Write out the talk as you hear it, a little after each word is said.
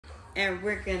And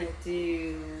we're gonna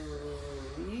do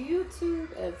YouTube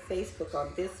and Facebook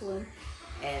on this one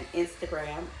and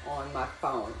Instagram on my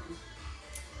phone.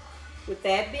 With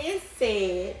that being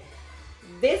said,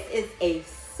 this is a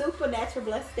supernatural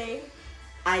blessed day.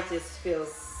 I just feel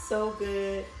so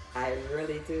good. I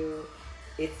really do.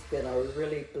 It's been a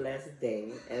really blessed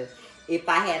day. And if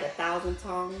I had 1,000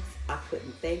 tongues, I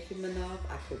couldn't thank him enough.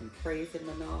 I couldn't praise him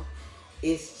enough.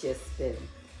 It's just been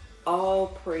all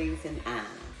praise and honor.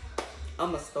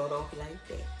 I'm going to start off like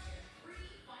that.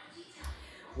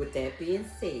 With that being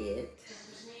said,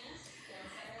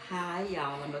 hi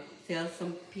y'all. I'm going to tell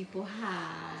some people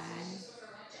hi.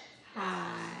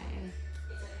 Hi.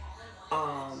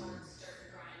 Um,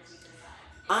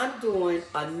 I'm doing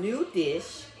a new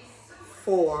dish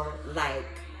for like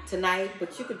tonight,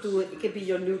 but you could do it. It could be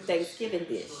your new Thanksgiving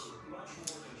dish,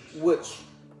 which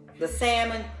the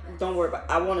salmon. Don't worry about.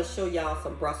 I want to show y'all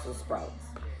some Brussels sprouts.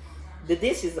 The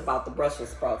dish is about the Brussels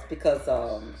sprouts because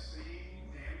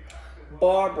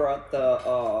Barbara,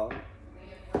 the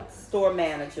store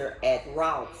manager at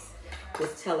Ralph's,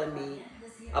 was telling me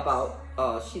about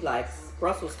she likes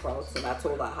Brussels sprouts, and I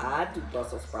told her how I do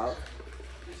Brussels sprouts,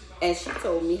 and she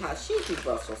told me how she do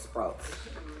Brussels sprouts.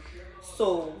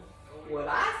 So what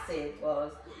I said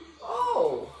was,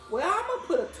 oh, well, I'm gonna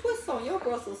put a twist on your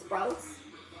Brussels sprouts,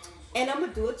 and I'm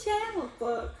gonna do a channel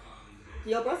for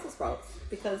your Brussels sprouts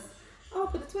because I'm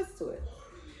gonna put a twist to it.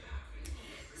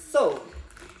 So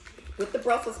with the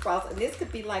Brussels sprouts, and this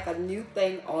could be like a new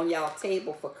thing on y'all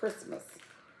table for Christmas,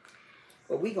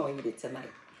 but we gonna eat it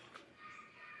tonight.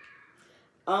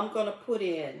 I'm gonna put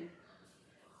in,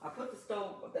 I put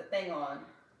the thing on,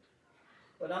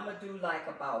 but I'm gonna do like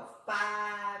about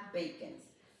 5 bacons.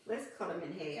 Let's cut them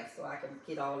in half so I can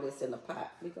get all this in the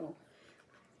pot.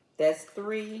 That's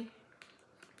 3.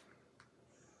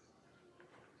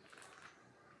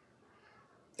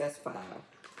 That's 5.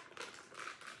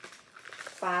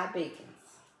 5 bacons.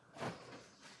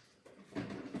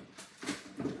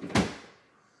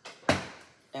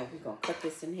 And we're gonna cut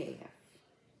this in half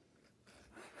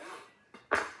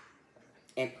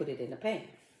and put it in the pan.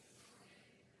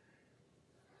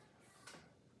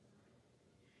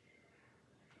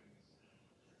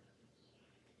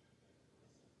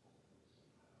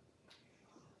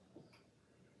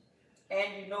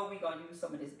 And you know we're going to use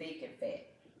some of this bacon fat.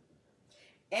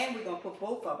 And we're going to put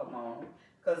both of them on.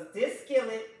 Because this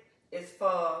skillet is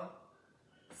for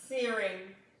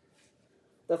searing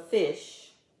the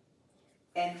fish.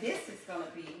 And this is going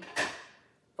to be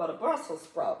for the Brussels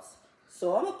sprouts.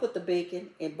 So I'm going to put the bacon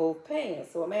in both pans.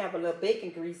 So I'm going to have a little bacon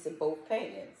grease in both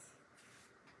pans.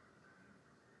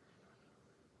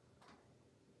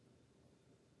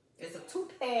 It's a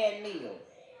 2-pan meal.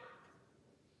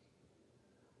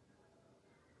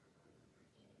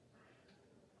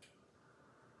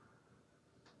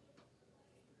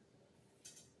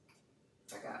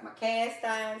 I got my cast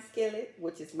iron skillet,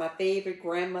 which is my favorite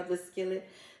grandmother's skillet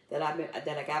that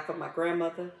I got from my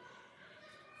grandmother.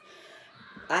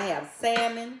 I have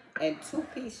salmon and 2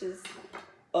 pieces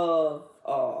of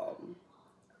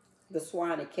the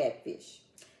swine catfish.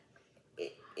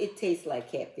 It tastes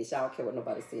like catfish. I don't care what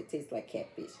nobody says. It tastes like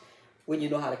catfish when you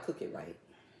know how to cook it right.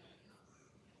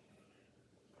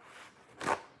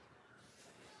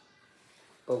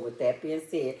 But with that being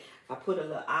said, I put a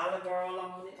little olive oil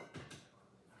on it.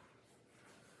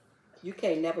 You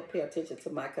can't never pay attention to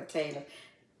my container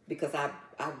because I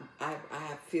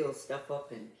fill stuff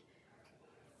up and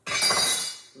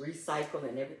recycle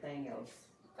and everything else.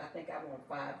 I think I want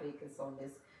 5 bacons on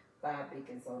this, 5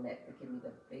 bacons on that to give me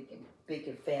the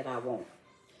bacon fat I want.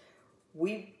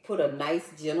 We put a nice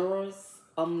generous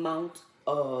amount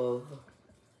of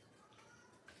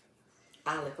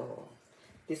olive oil.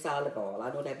 This olive oil,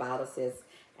 I know that bottle says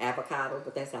avocado,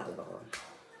 but that's olive oil.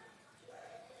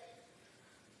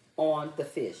 On the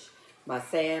fish. My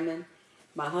salmon,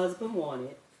 my husband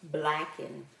wanted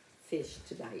blackened fish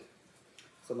tonight.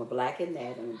 So I'm going to blacken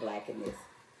that and I'm going to blacken this.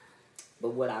 But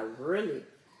what I really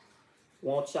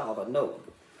want y'all to know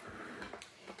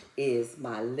is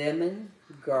my lemon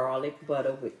garlic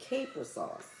butter with caper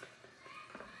sauce.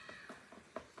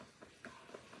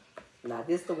 Now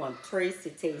this is the one Tracy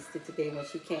tasted today when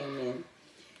she came in.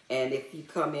 And if you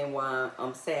come in while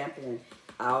I'm sampling,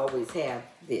 I always have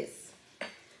this.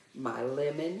 My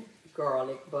lemon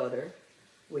garlic butter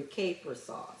with caper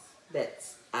sauce that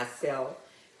I sell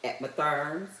at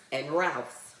Matherms and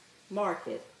Ralph's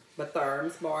Market.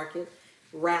 Matherms Market,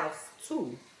 Ralph's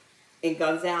too, in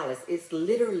Gonzales. It's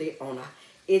literally on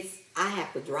I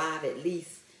have to drive at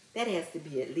least, that has to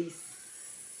be at least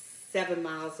 7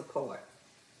 miles apart.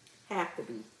 Have to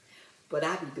be. But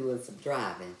I be doing some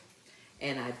driving.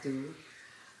 And I do.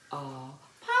 Paula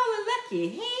Lucky.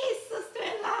 Hey,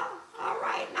 sister-in-law. All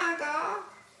right now, girl.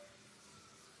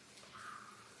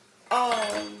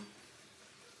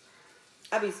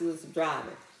 I be doing some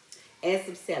driving and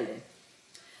some selling.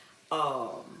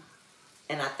 Um,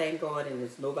 and I thank God, and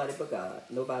it's nobody but God.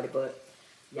 Nobody but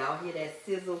y'all hear that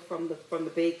sizzle from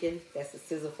the bacon? That's the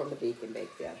sizzle from the bacon back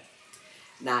there.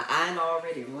 Now I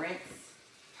already rinsed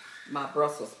my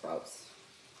Brussels sprouts.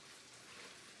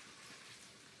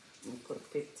 Let me put a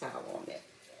paper towel on that.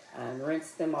 I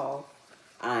rinsed them off.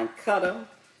 I cut them.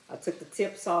 I took the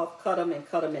tips off, cut them, and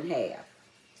cut them in half.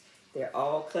 They're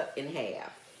all cut in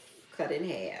half. Cut in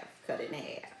half. Cut in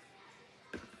half.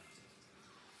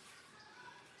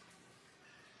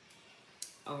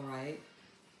 All right.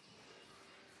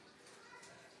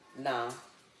 Now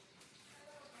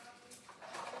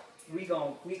we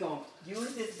gonna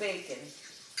use this bacon.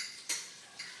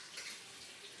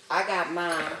 I got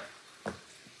my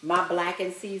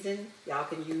blackened season. Y'all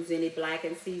can use any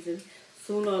blackened season.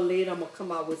 Sooner or later, I'm gonna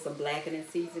come out with some blackening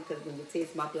season, because when you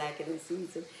taste my blackening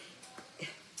season,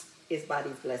 it's by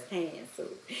these blessed hands. So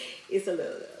it's a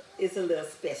little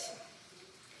special.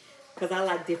 Because I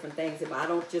like different things. If I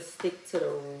don't just stick to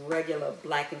the regular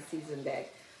blackened season that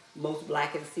most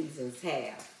blackened seasons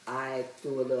have, I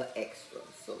do a little extra.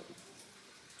 So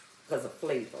because of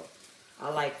flavor, I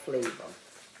like flavor.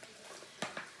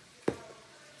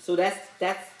 So that's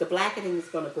the blackening is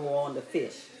gonna go on the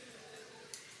fish.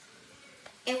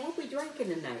 And what we drinking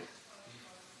tonight?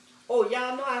 Oh,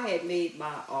 y'all know I had made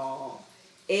my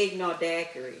eggnog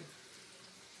daiquiri,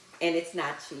 and it's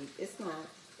not cheap. It's not.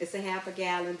 It's a half a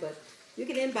gallon, but you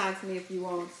can inbox me if you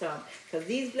want some. Cause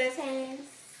these blessed hands,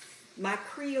 my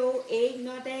Creole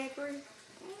eggnog daiquiri.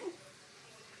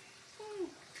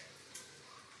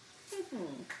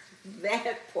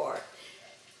 That part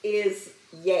is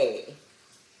yay.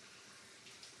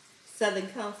 Southern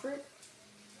Comfort,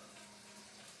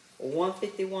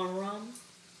 151 rum,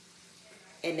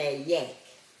 and that yak.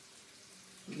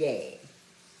 Yay.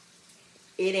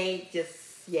 It ain't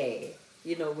just yay.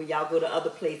 You know, when y'all go to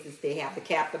other places, they have the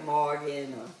Captain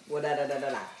Morgan or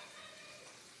whatever.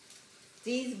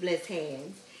 These blessed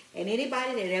hands, and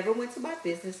anybody that ever went to my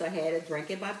business or had a drink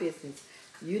in my business,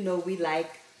 you know we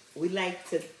like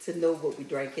to know what we're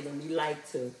drinking, and we like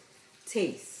to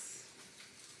taste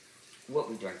what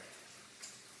we drink.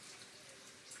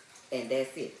 And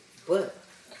that's it. But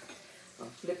I'm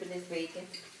flipping this bacon.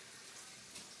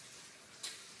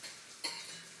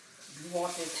 You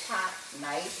want this pot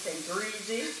nice and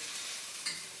greasy.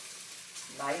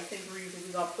 Nice and greasy.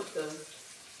 We're going to put the...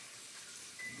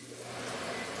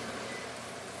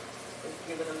 Let's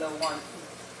give it a little 1-2.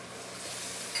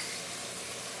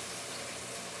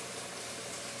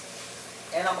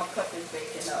 And I'm going to cut this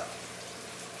bacon up.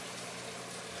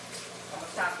 I'm going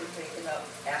to chop this bacon up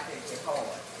after it gets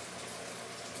hard.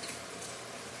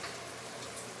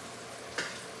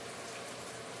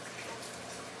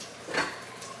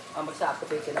 I'm going to chop the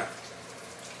bacon up.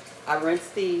 I rinse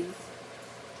these.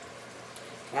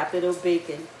 After the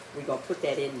bacon, we're going to put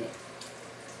that in there.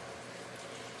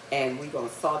 And we're going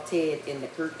to saute it in the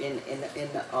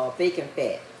bacon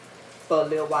fat for a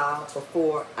little while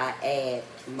before I add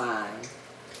my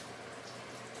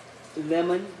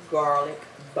lemon garlic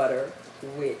butter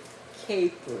with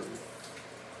capers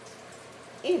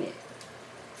in it.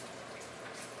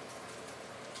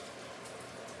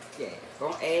 Yeah,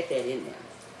 gonna add that in there.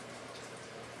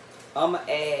 I'm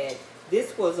gonna add,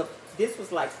 this was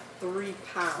like 3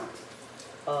 pounds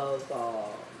of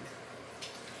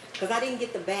because I didn't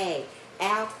get the bag.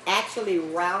 Actually,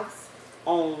 Ralph's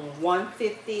on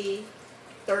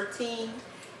 150-13,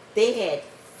 they had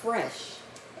fresh.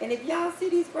 And if y'all see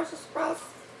these Brussels sprouts,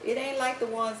 it ain't like the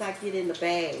ones I get in the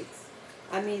bags.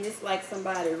 I mean, it's like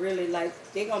somebody really like,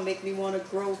 they're gonna make me want to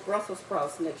grow Brussels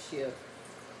sprouts next year.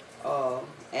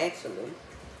 Actually.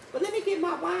 But let me get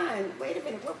my wine. Wait a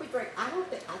minute, what we drink? I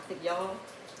think y'all,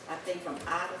 I think I'm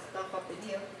out of stuff up in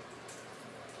here.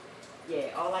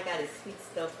 Yeah, all I got is sweet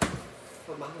stuff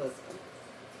for my husband.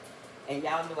 And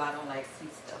y'all know I don't like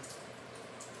sweet stuff.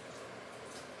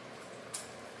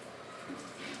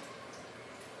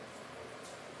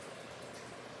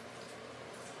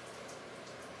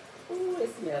 Ooh, it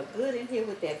smells good in here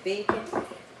with that bacon.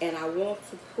 And I want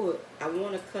to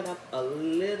cut up a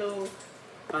little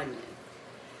onion.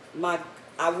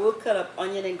 I will cut up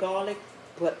onion and garlic,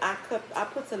 but I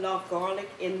put enough garlic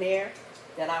in there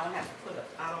that I don't have to cut up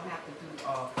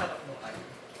no onion.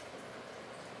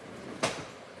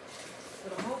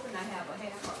 But I'm hoping I have a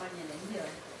half an onion in here.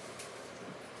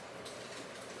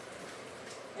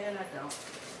 And I don't.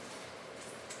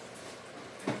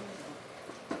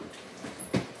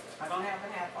 don't have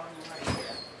a half on you right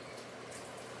here.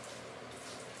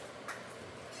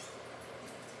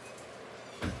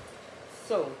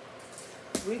 So,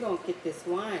 we're going to get this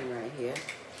wine right here.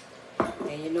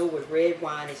 And you know with red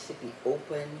wine, it should be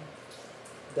open.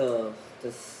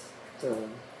 This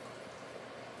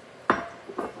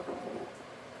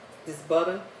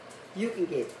butter, you can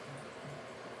get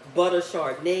butter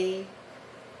Chardonnay,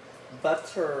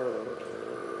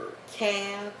 butter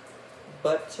cab,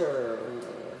 butter,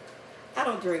 I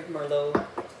don't drink Merlot,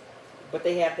 but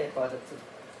they have that butter too.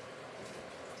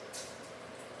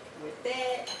 With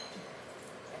that,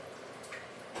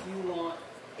 you want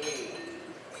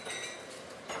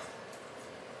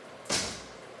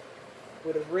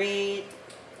with a red,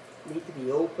 need to be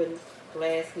open,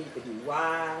 glass need to be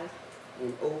wide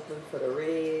and open for the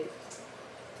red.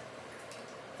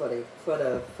 For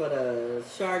the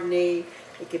Chardonnay,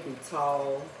 it could be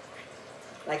tall,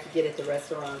 like you get at the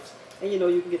restaurants. And you know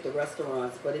you can get the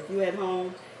restaurants, but if you at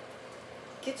home,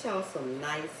 get y'all some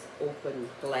nice open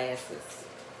glasses.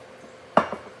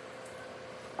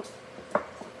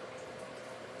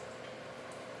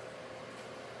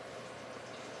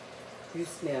 You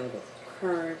smell the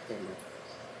currant and the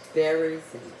berries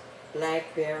and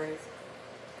blackberries,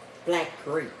 black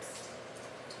grapes.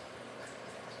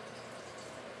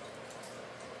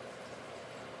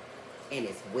 And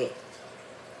it's wet.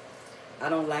 I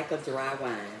don't like a dry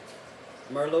wine.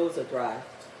 Merlots are dry.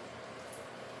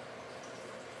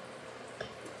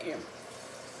 And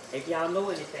if y'all know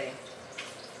anything,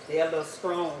 they're a little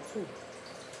strong too.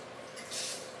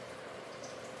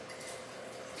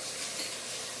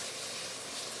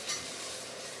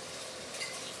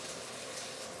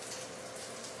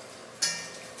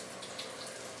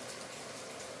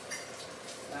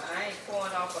 Now I ain't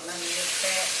pouring off of none of this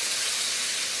fat.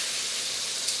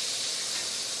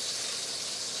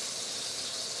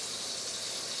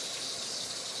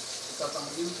 Because I'm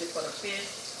going to use it for the fish.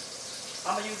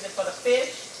 I'm going to use it for the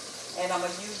fish, and I'm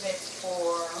going to use it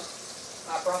for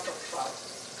my Brussels sprouts.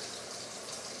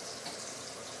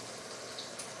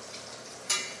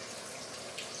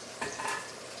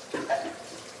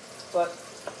 But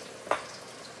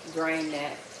drain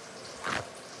that.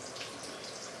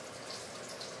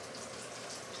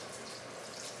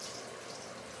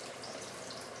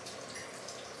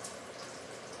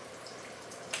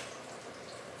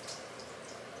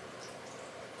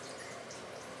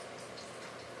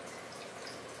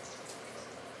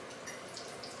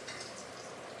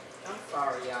 I'm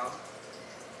sorry, y'all.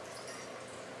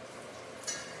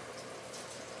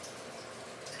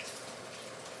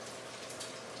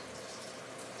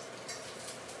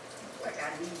 Like I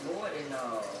need more than I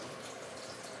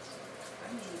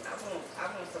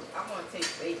want to take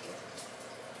bacon.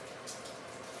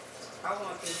 I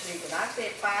want this bacon. I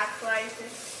said 5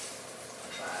 slices.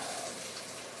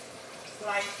 5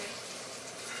 slices.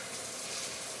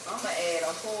 I'm gonna add a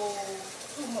whole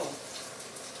 2 more.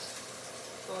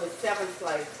 So it's 7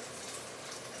 slices.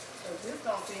 So this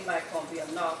don't seem like it's gonna be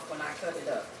enough when I cut it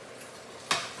up.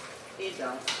 It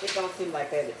don't. It don't seem like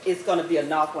that. It's gonna be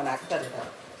enough when I cut it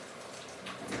up.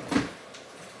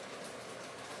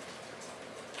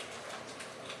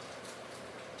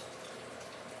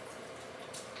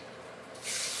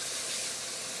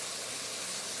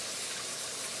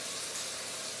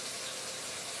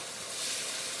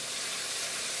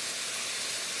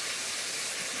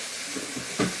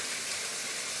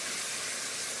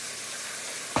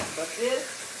 But this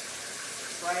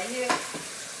right here,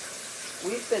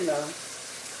 we finna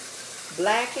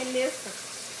blacken this.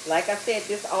 Like I said,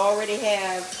 this already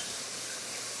has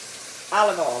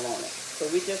olive oil on it. So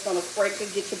we just gonna sprinkle,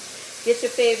 get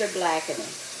your favorite blackening.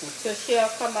 Until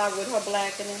she'll come out with her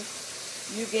blackening,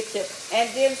 you get your, and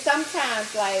then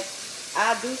sometimes like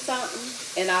I'll do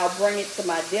something and I'll bring it to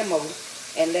my demo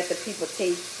and let the people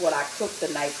taste what I cooked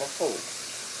the night before.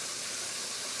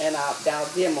 And I'll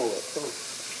demo it. So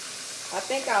I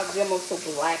think I'll demo some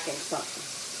blackened something.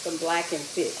 Some blackened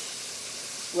fish.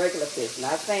 Regular fish,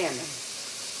 not salmon.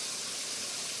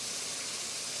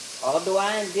 Although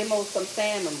I ain't demoed some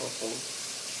salmon before.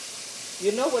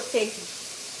 You know what tastes,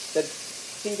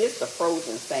 see this the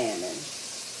frozen salmon.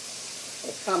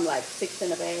 It come like 6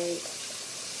 in a bag.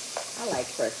 I like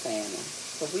fresh salmon.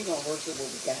 So we gonna work with what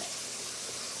we got.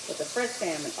 But the fresh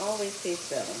salmon always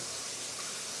tastes better.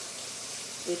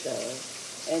 It does.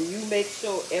 And you make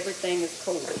sure everything is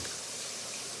coated.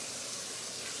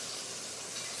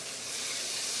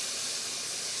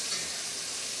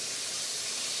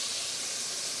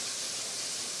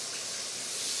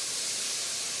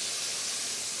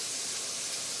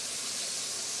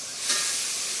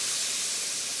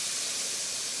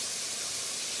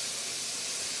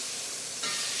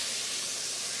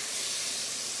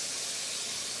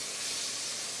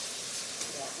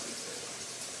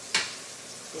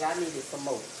 Yeah, I needed some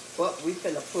more. But we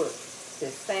finna put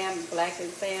this salmon,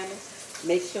 blackened salmon.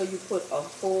 Make sure you put a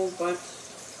whole bunch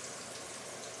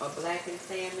of blackened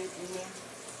salmon in there.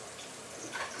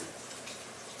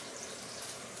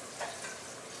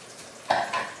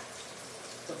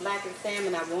 The blackened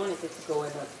salmon, I wanted it to go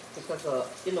in because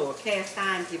you know, a cast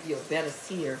iron give you a better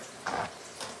sear.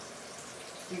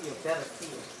 Give you a better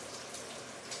sear.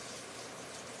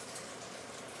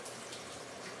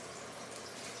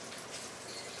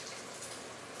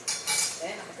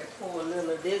 And I can pour a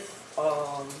little of this,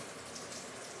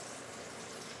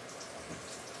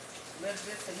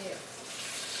 in here.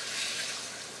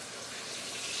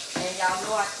 And y'all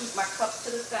know I keep my cup to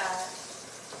the side.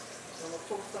 So I'm gonna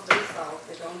pull some of this off.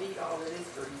 They don't need all of this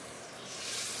grease.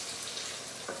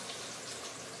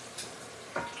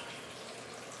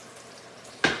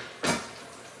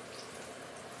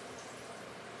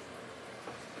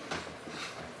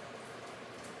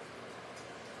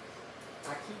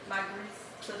 I keep my grease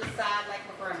to the side like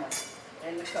my grandma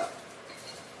and the cup.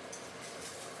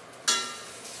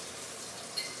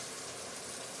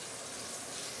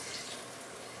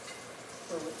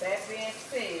 So with that being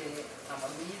said, I'm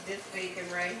going to leave this bacon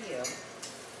right here.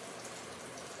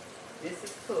 This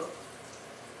is cooked.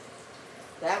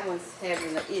 That one's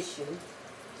having an issue.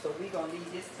 So we're going to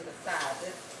leave this to the side.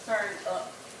 Let's turn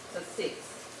up to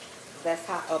 6. That's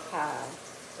hot up high.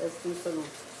 Let's do some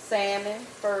salmon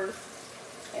first.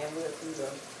 And we'll do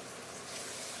the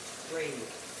gravy.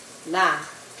 Now,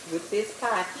 with this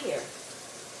pot here,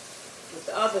 with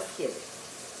the other skillet,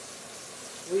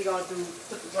 we're going to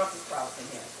put the Brussels sprouts in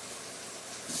here.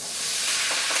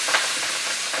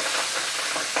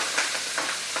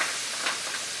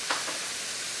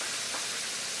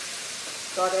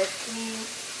 Start that steam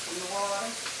in the water.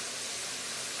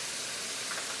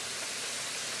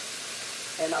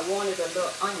 And I wanted a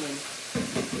little onion,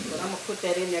 but I'm going to put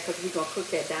that in there because we're going to cook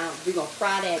that down. We're going to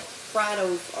fry that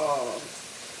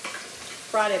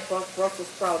Brussels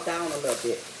sprout down a little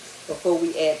bit before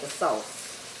we add the sauce.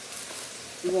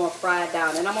 We want to fry it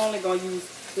down. And I'm only going to use,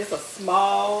 this a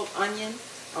small onion.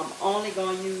 I'm only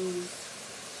going to use,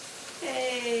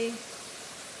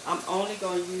 I'm only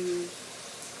going to use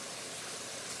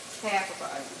half of an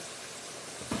onion.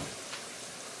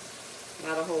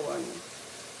 Not a whole onion.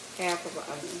 Half of an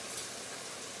onion.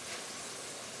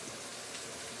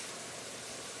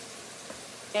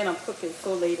 And I'm cooking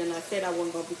so late, and I said I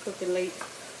wasn't going to be cooking late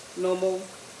no more.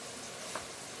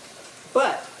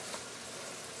 But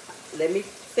let me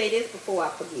say this before I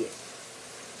forget.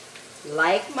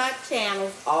 Like my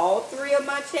channels, all 3 of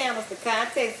my channels, the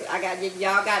context,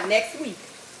 y'all got next week.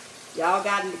 Y'all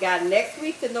got next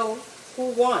week to know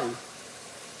who won.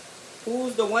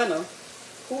 Who's the winner.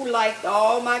 Who liked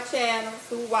all my channels,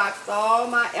 who watched all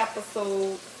my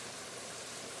episodes,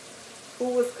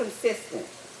 who was consistent.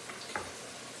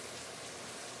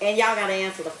 And y'all got to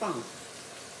answer the phone.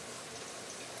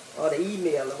 Or the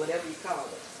email, or whatever you call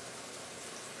it.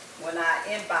 When I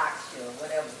inbox you, or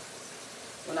whatever.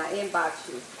 When I inbox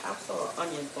you, I saw an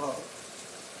onion ball.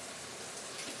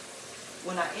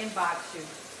 When I inbox you,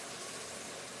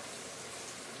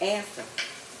 answer.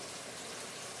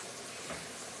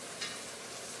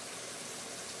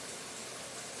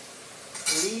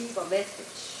 Leave a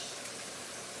message.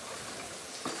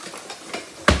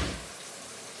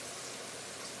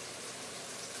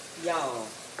 Y'all,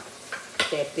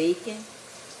 that bacon,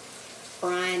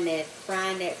 frying that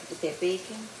with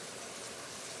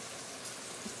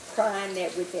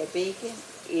that bacon,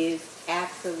 is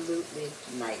absolutely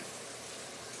nice.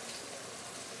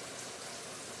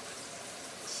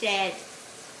 Chad,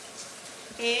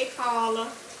 hey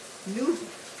Carla, new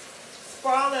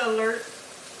spoiler alert.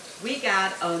 We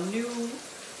got a new,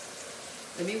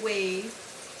 let me wave.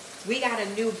 We got a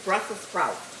new Brussels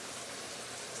sprout.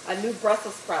 A new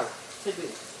Brussels sprout to do.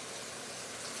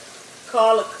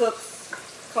 Carla cooks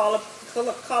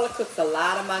a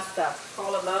lot of my stuff.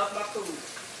 Carla loves my food.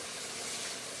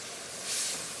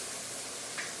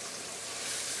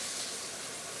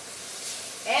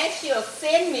 And she'll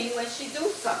send me when she do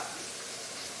something.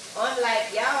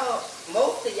 Unlike y'all,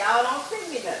 most of y'all don't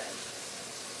send me nothing.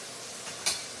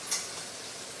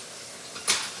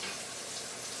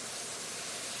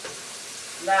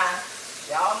 Now,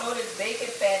 y'all know this bacon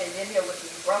fat is in here with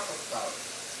these Brussels sprouts.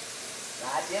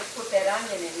 Now, I just put that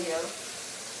onion in here.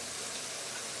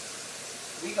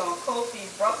 We're going to coat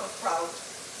these Brussels sprouts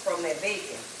from that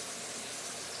bacon.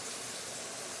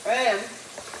 And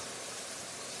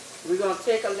we're going to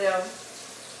take a little,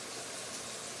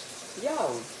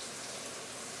 yo,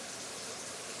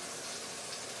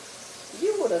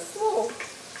 you would have swore,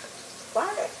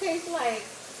 why that tastes like,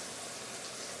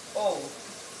 oh,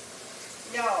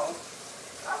 Yo, I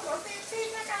was gonna say it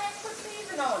tastes like I had put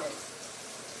season on it.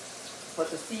 But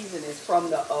the season is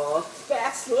from the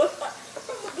spatula,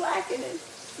 from the blackening.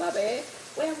 My bad.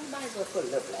 Well, we might as well put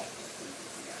a little blackening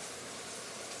seasoning here.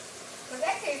 But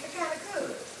that tasted kind of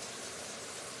good.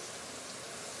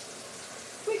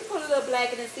 We can put a little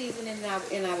blackening seasoning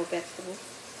in our vegetables.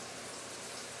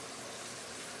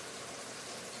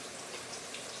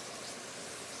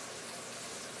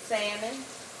 Salmon,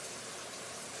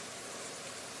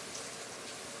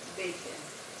 bacon.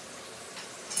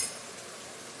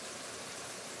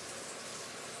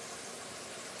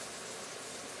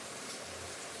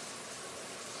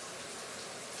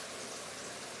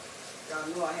 Y'all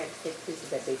knew I had to take a piece of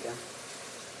that bacon.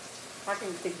 How can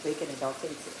you take bacon and don't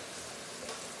taste it?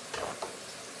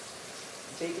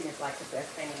 Bacon is like the best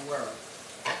thing in the world.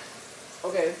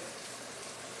 Okay.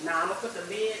 Now I'm gonna put the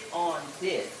lid on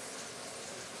this.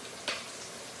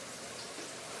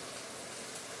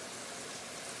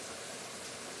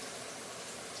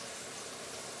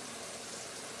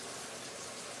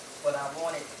 But I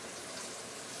wanted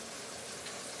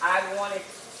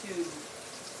to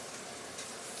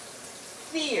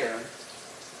sear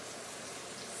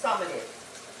some of this.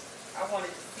 I wanted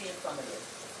to sear some of this.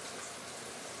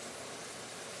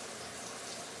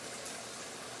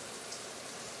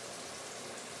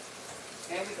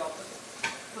 And we're going to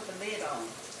put the lid on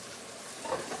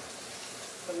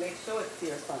to make sure it's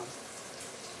seared some.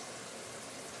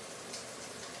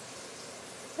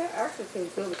 That actually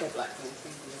tastes good with that black bean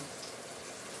seasoning.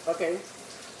 Okay.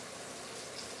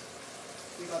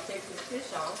 We're going to take this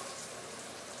fish off.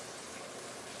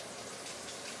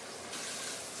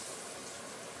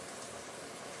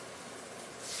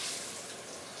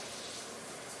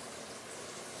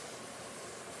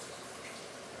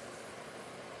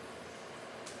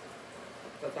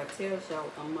 Because I tell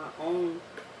y'all I'm my own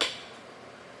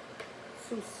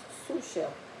sous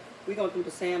chef. We're going to do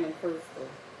the salmon first though.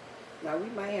 Now we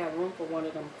might have room for one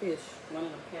of them fish, one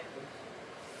of them catfish.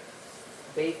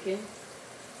 Bacon.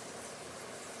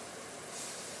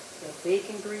 The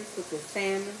bacon grease with the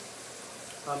salmon.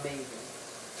 Amazing.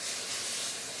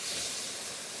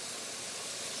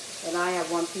 And I have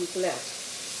one piece left.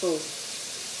 So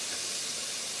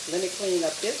let me clean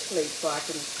up this plate so I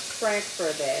can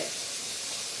transfer that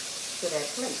to that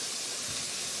plate.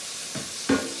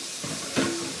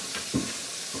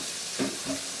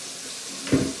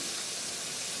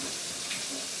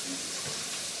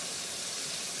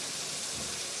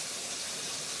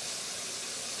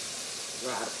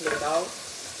 Dry the plate off.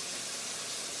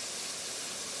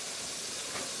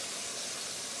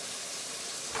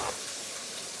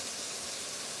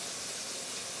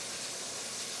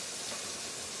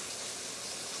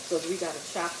 So we got to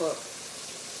chop up.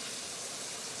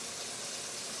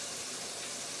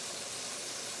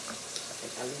 I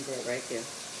leave that right there.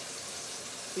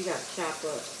 We got to chop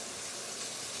up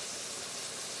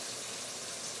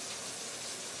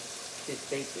this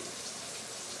bacon.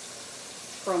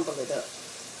 Crumble it up.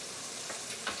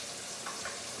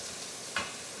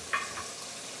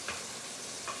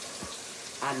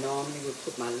 I normally would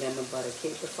put my lemon butter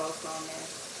caper sauce on there.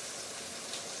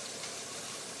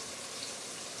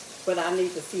 But I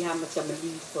need to see how much I'm going to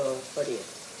need for this.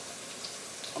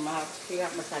 I'm going to have to see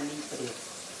how much I need for this.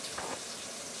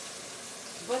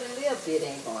 But a little bit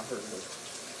ain't going to hurt me.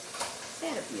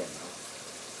 That'll be enough.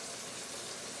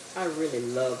 I really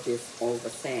love this over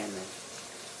salmon.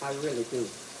 I really do.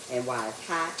 And while it's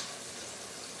hot,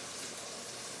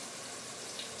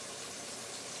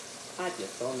 I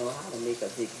just don't know how to make a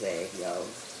zigzag, y'all.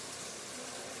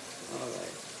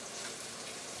 Alright.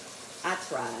 I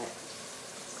tried.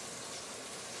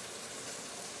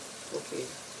 Okay.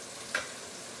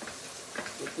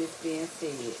 With this being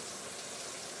said,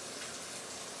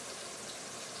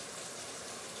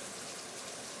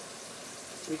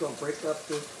 we're gonna break up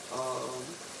this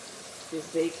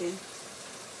bacon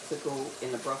to go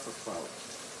in the Brussels sprouts.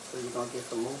 So you're gonna get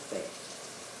some more fat.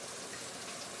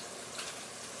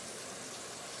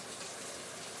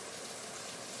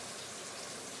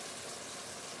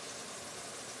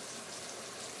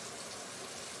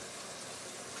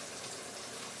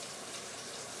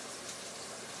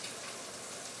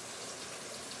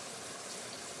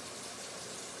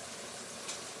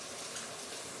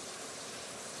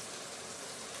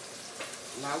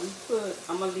 Now I'm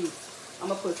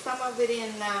gonna put some of it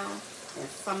in now and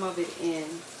some of it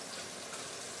in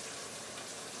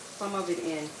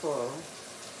for,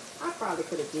 I probably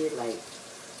could have did like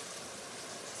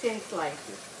 10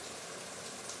 slices.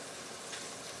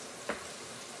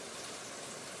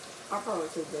 I probably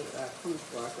could have made 20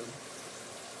 slices.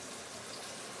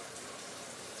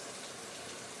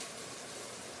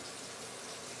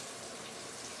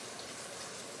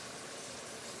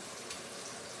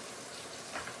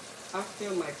 I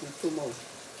still might do 2 more.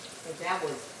 But that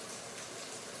was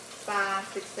 5,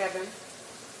 6, 7.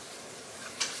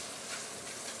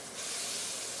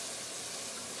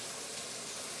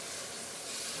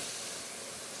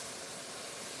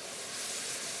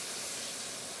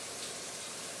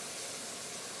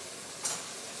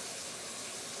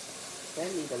 That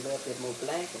need a little bit more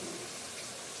blackening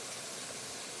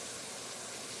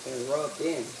and rubbed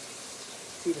in.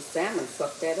 See, the salmon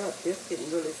sucked that up. This didn't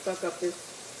really suck up this.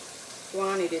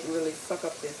 Swanee didn't really suck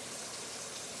up this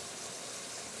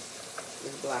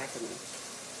blackening.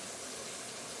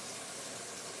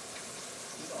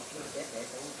 You're gonna flip that back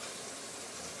over.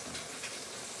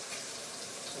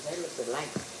 So that looks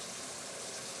light.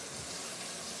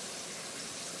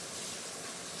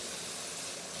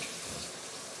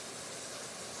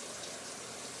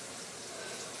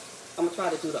 I'm gonna try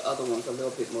to do the other ones a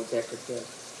little bit more decorative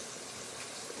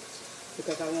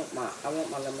because I want my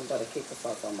lemon butter caper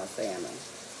sauce on my salmon.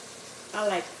 I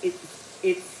like it.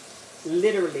 It's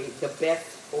literally the best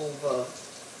over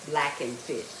blackened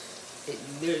fish. It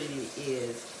literally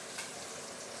is.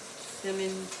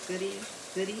 Salmon goodies.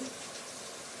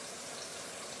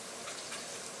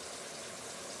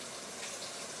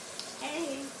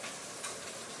 Hey.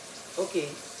 Okay,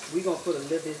 we're gonna put a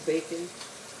little of this bacon.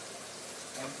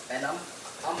 And I'm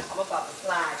about to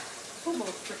slide 2 more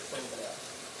strips over there.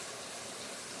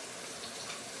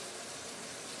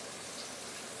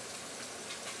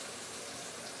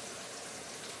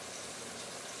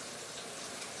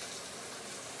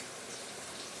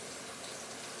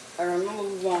 I remember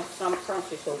we want some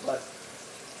crunchy, so that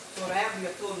will be a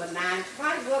total of 9.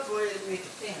 Probably go up where it is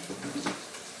 10.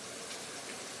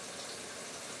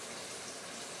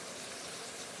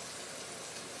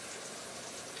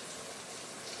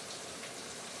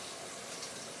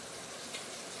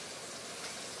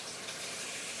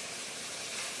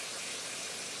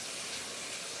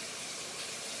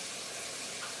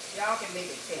 Y'all can make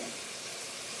it 10.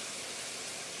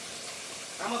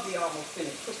 I'm going to be almost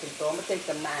finished cooking, so I'm going to take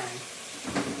the 9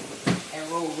 and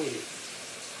roll with it.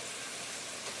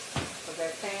 So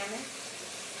that salmon,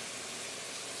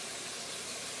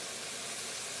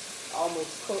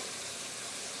 almost cooked.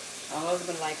 My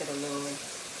husband liked it a little.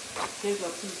 His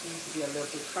little piece used to be a little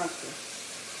bit crunchy.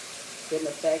 Then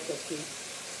the fact that you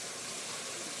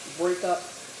break up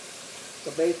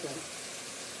the bacon.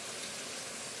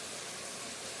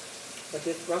 But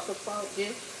this Brussels sprout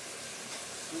dish,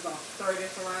 we're going to stir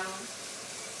this around.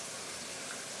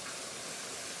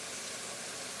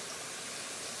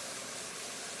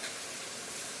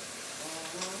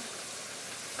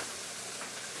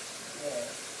 Yeah.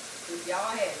 If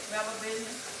y'all had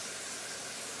television,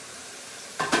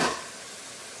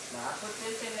 now I put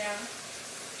this in there.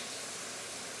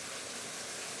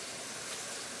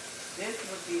 This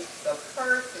would be the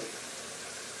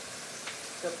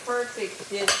perfect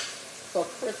dish for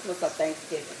Christmas or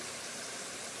Thanksgiving.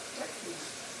 Let's see.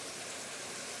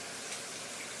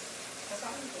 Because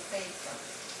I need to save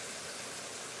something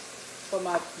for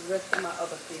my rest of my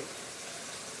other fish.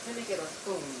 Let me get a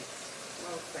spoon. A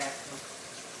little faster.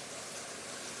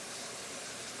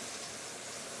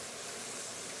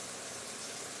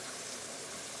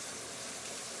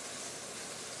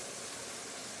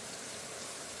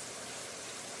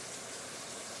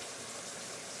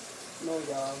 No,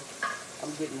 y'all. I'm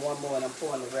getting one more and I'm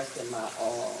pouring the rest in my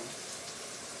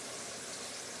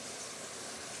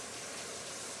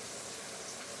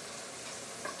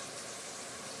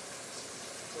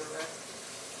the rest.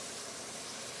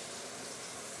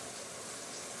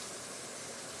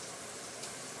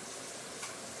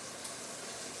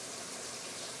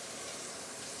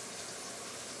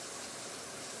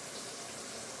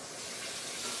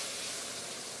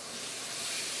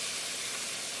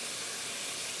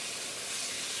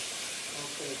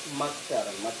 Okay, much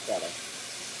better, much better.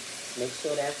 Make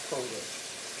sure that's coated.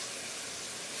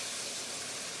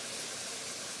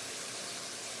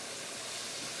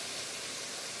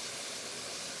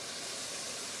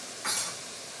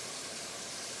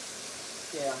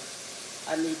 Yeah,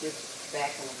 I need this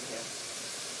back over here.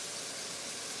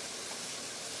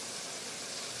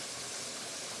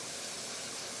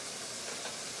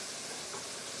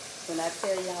 When I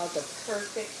tell y'all the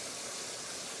perfect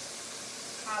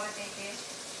holiday dish,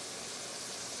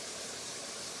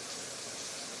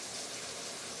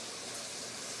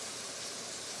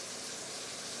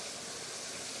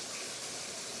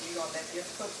 you're gonna let this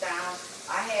cook down.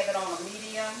 I have it on a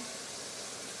medium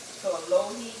to a low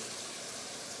heat.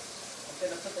 I'm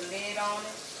gonna put the lid on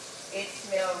it. It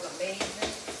smells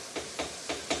amazing.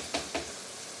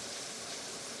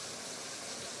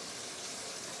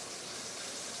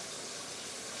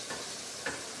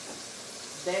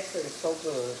 That tastes so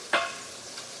good.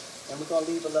 And we're going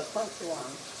to leave a little crunchy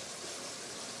on.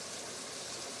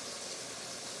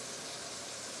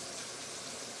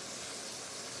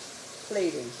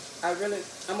 Plating. I'm going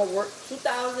to work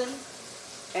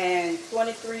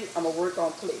 2023, I'm going to work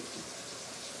on plating.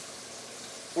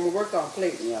 I'm going to work on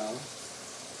plating, y'all.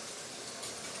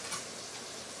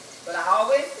 But I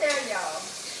always tell y'all,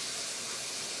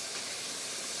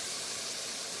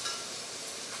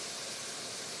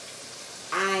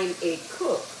 I'm a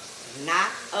cook,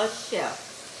 not a chef.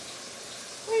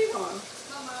 Where you going?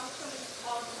 Mama, I'm putting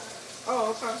all the.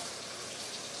 Oh, okay.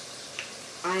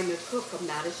 I'm a cook, I'm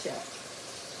not a chef.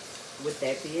 With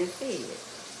that being said,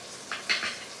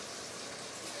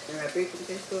 and my bacon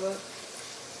tastes good.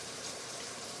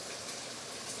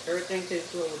 Everything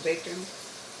tastes good with bacon.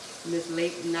 Miss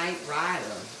Late Night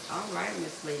Rider. All right,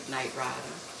 Miss Late Night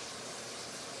Rider.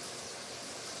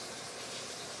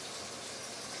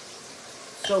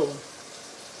 So,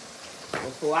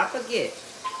 before I forget,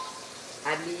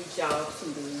 I need y'all to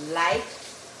like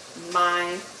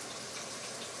my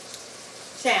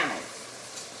channels.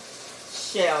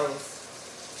 Shell's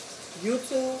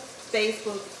YouTube,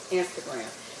 Facebook, Instagram.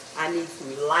 I need to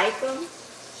like them,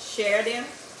 share them,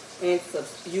 and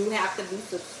you have to be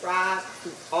subscribed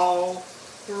to all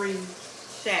 3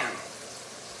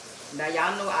 channels. Now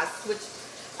y'all know I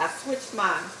switched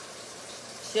my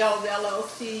Shell's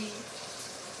LLC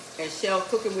and Shell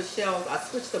Cooking with Shells. I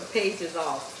switched the pages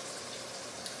off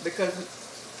because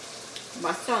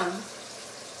my son,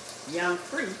 Young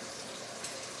Free,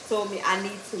 told me I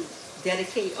need to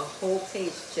dedicate a whole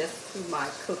page just to my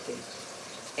cooking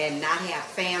and not have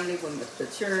family. When the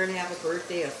children have a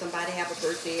birthday or somebody have a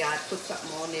birthday, I put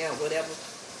something on there or whatever.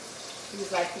 He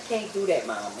was like, you can't do that,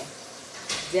 Mama.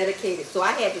 Dedicated. So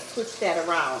I had to switch that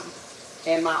around.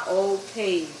 And my old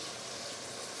page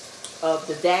of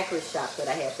the daiquiri shop that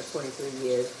I had for 23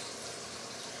 years,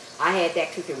 I had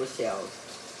that Cooking with Shells.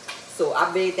 So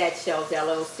I made that Shells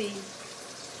LLC.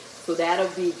 So that'll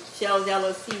be, Shells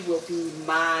LLC will be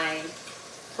my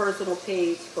personal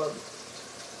page for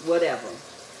whatever.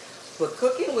 But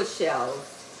Cooking with Shells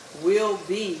will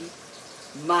be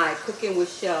my Cooking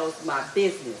with Shells, my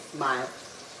business, my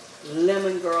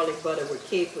lemon garlic butter with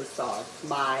caper sauce,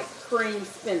 my cream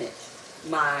spinach,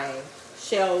 my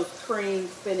Shells cream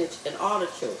spinach and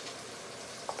artichoke.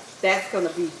 That's going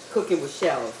to be Cooking with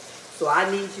Shells. So I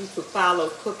need you to follow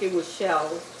Cooking with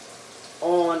Shells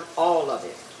on all of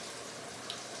it.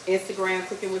 Instagram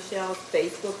Cooking with Shells,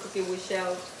 Facebook Cooking with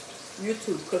Shells,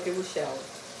 YouTube Cooking with Shells.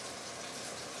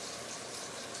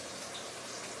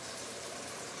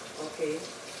 Okay.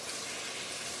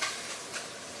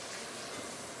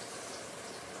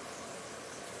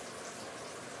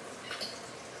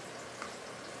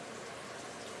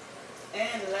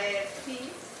 And last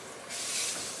piece,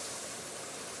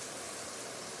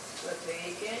 the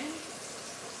bacon.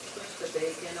 Push the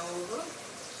bacon over.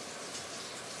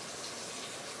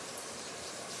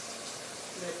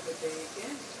 Flip the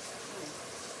bacon.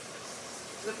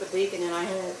 Flip the bacon, and I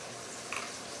had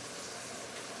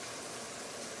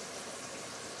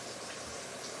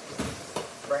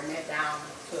bring that down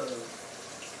to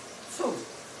 2.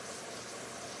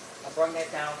 I bring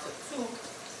that down to 2.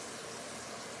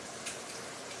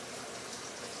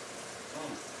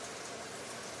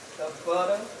 The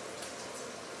butter,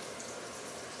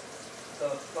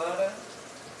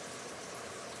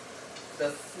 the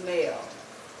smell.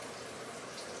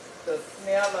 The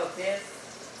smell of this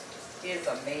is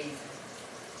amazing.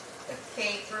 The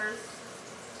capers,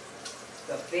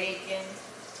 the bacon,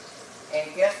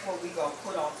 and guess what we're going to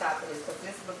put on top of this? Because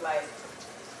this looks like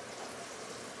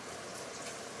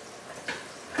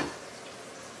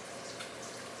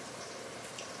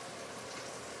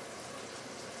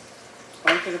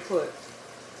I'm going to put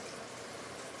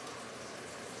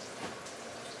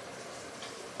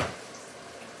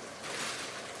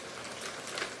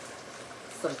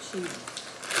some cheese.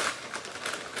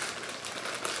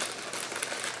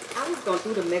 I was going to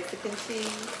do the Mexican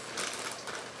cheese.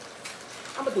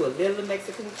 I'm going to do a little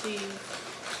Mexican cheese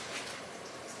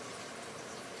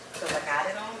because I got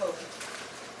it on low.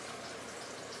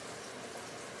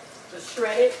 The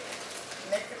shredded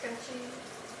Mexican cheese.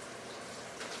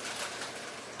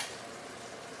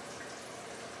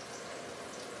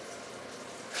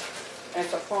 And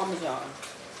some Parmesan.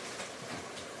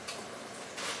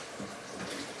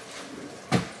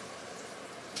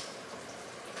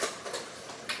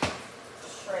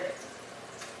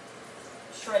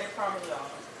 Shredded Parmesan.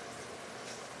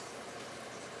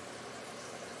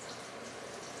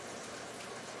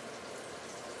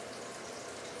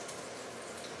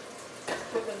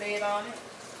 Put the lid on it.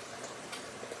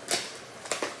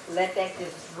 Let that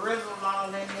just drizzle all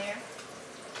in there.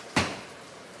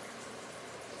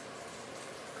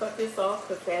 Cut this off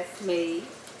because that's made.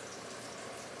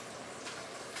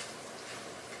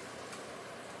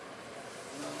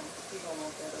 No, we're going to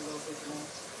want that a little bit more.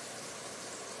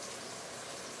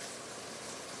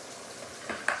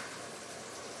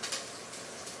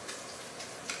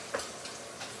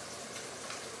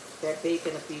 That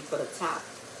bacon will be for the top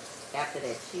after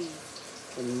that cheese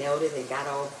and melted and got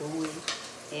all gooey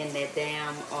in that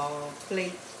damn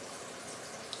plate.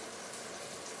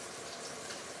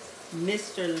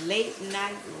 Mr. Late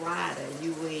Night Rider,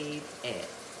 you wave at.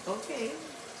 Okay.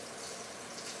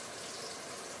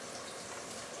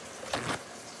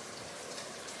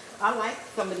 I like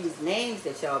some of these names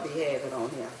that y'all be having on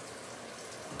here.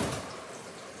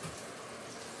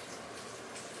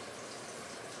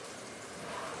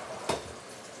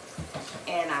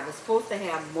 And I was supposed to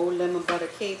have more lemon butter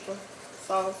caper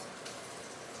sauce.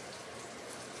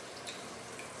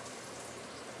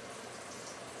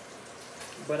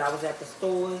 But I was at the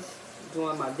stores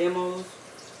doing my demos.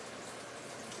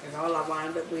 And all I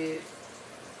wound up with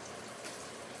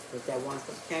was that one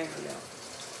from Canada.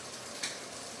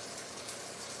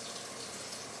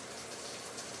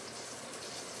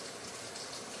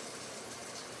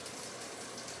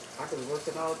 I've been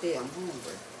working all day. I'm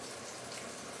hungry.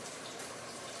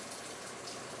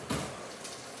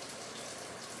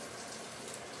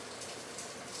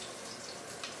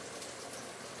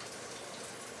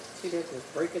 See, that's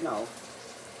just breaking off.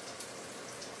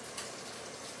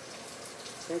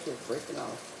 That's just breaking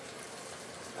off.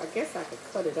 I guess I could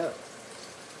cut it up.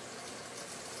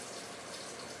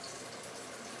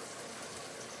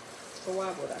 But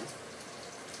why would I?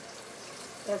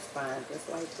 That's fine, just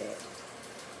like that.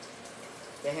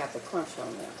 They have the crunch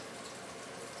on there.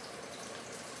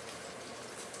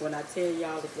 When I tell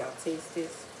y'all, if y'all taste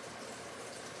this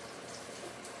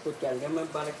with that lemon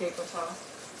butter caper sauce,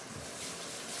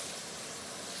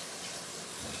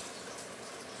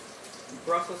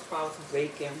 Brussels sprouts,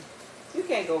 bacon. You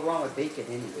can't go wrong with bacon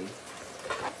anyway.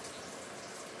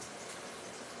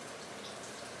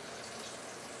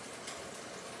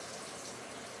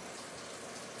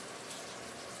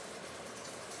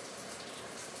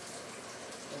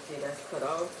 Okay, that's cut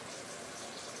off.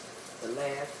 The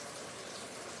last.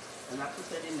 And I put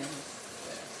that in there.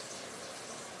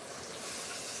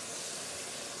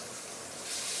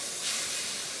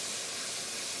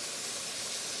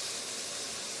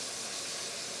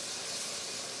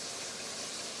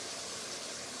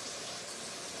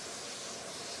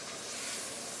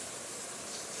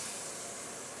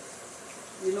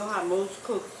 You know how most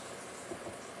cooks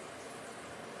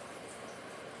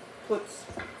puts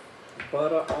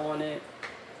butter on it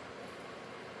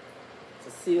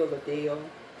to seal the deal?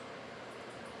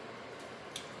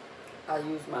 I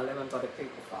use my lemon butter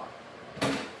caper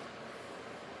sauce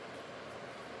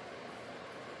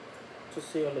to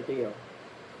seal the deal.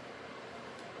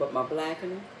 But my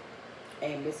blackening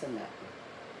ain't missing that.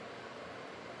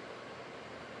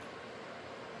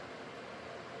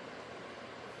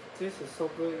 This is so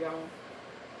good, y'all.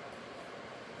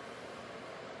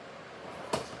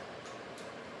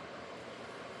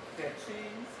 That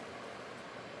cheese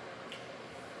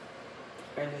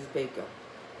and this bacon.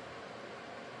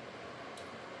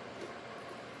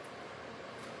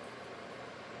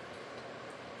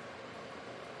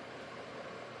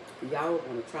 Y'all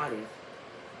want to try this.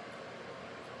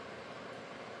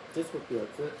 This would be a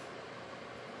good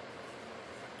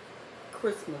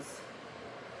Christmas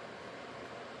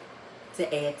to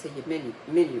add to your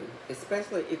menu,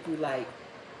 especially if you like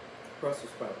Brussels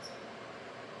sprouts.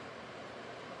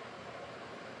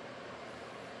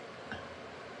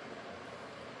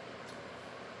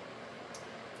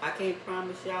 I can't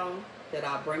promise y'all that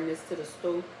I'll bring this to the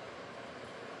store.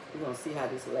 We're gonna see how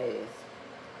this lasts.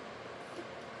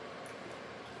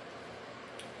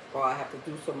 Or I have to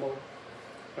do some more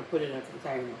and put it in a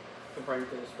container to bring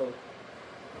to the store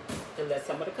to let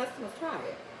some of the customers try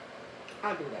it.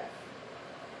 I'll do that.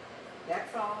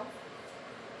 That's all.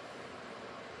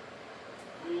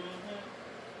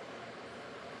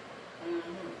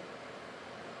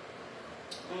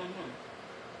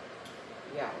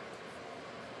 Yeah.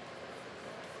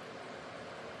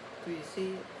 Do you see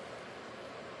it?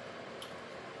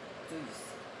 Do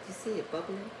you see it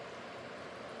bubbling?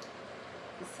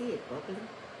 You see it bubbling?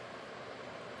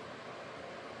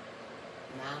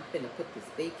 Now I'm finna put this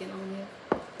bacon on here.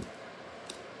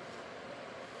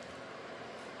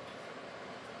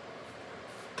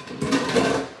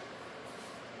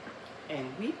 And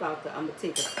we about to, I'm gonna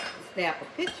take a snap a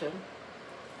picture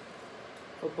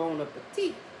for Bon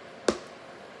Appetit.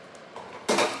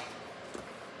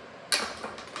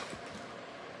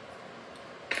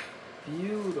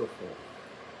 beautiful.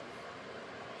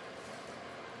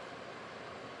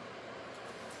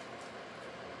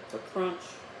 The crunch,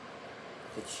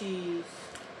 the cheese.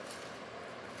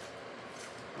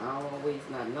 I don't always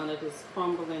not none of this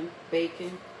crumbling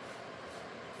bacon.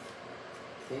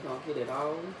 They're gonna get it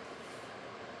all.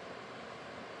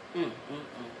 Now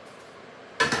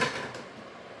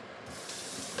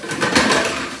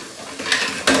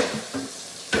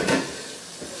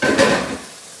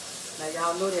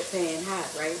y'all know that pan hot,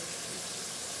 right?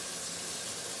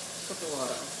 Put the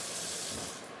water on.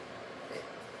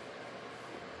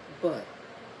 But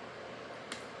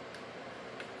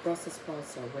Brussels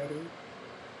sprouts are ready.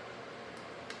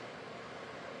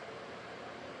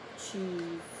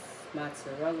 Cheese,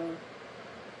 mozzarella,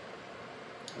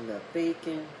 a little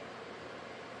bacon.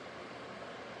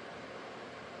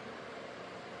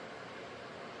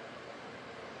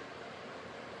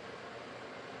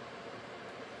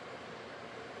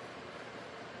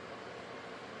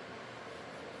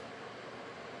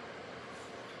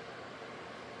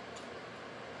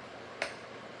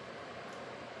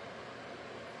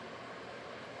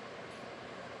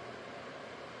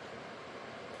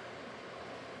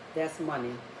 That's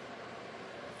money.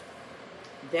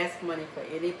 That's money for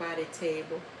anybody's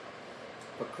table,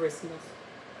 for Christmas,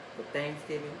 for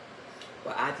Thanksgiving.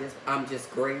 But I'm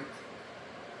just great.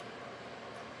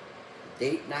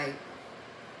 Date night,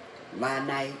 my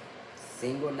night,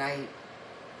 single night.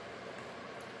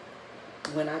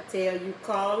 When I tell you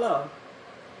call her.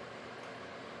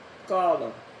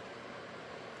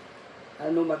 I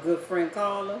know my good friend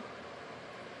Carla.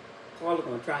 Carla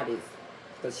gonna try this.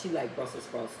 Because she like Brussels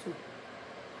sprouts too.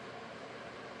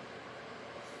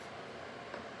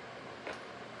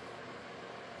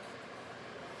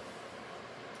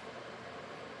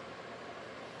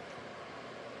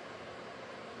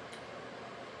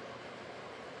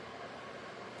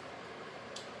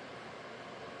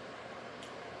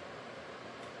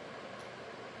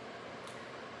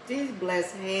 These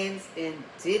blessed hands and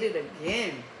did it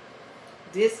again.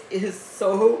 This is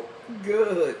so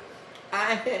good.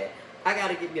 I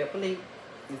gotta get me a plate.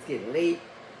 It's getting late.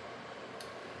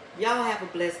 Y'all have a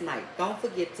blessed night. Don't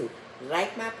forget to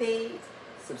like my page,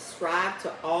 subscribe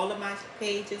to all of my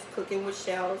pages, Cooking with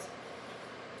Shells,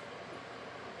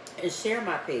 and share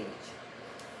my page.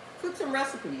 Cook some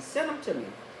recipes. Send them to me.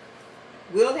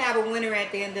 We'll have a winner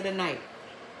at the end of the night.